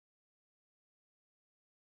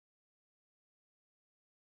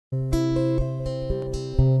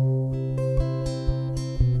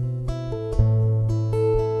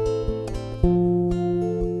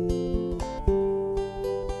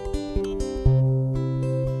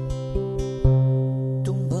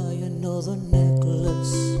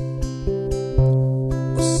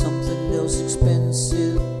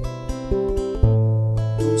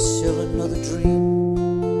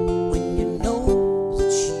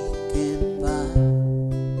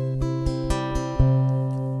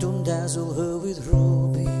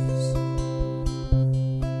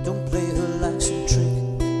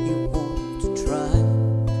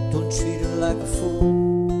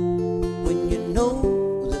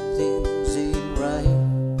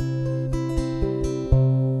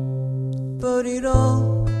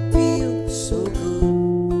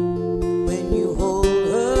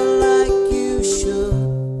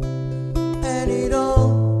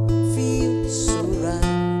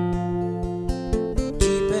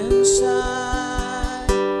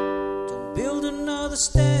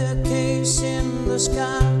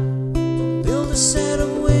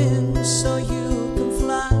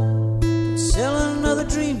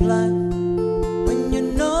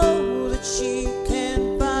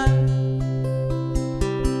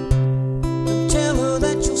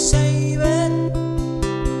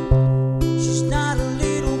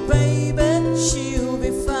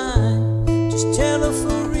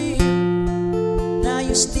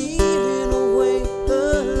you're stealing away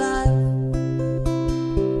her life.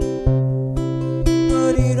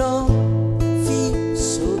 But it all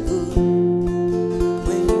feels so good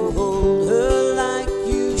when you hold her like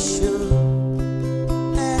you should,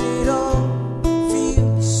 and it all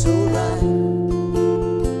feels so right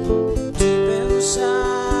deep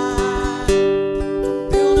inside.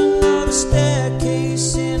 Build another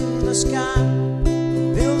staircase in the sky,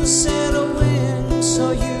 build a set of wings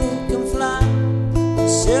so you can fly.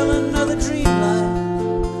 Sell another dream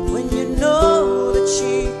life when you know that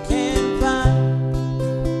she can't buy.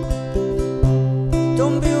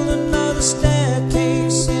 Don't build another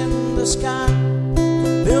staircase in the sky,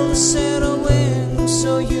 build a set of wings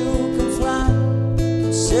so you can fly.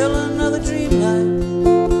 Sell another dream life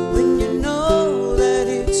when you know that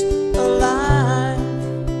it's a lie.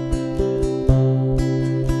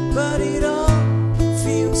 But it all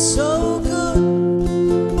feels so good,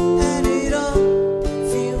 and it all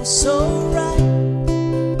feels so right,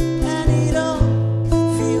 and it all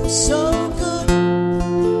feels so good,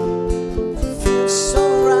 it feels so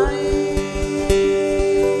right.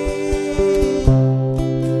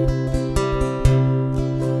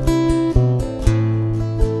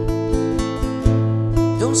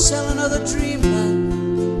 Don't sell another dream life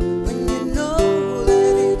when you know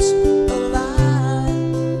that it's a lie.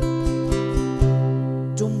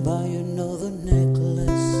 Don't buy another name.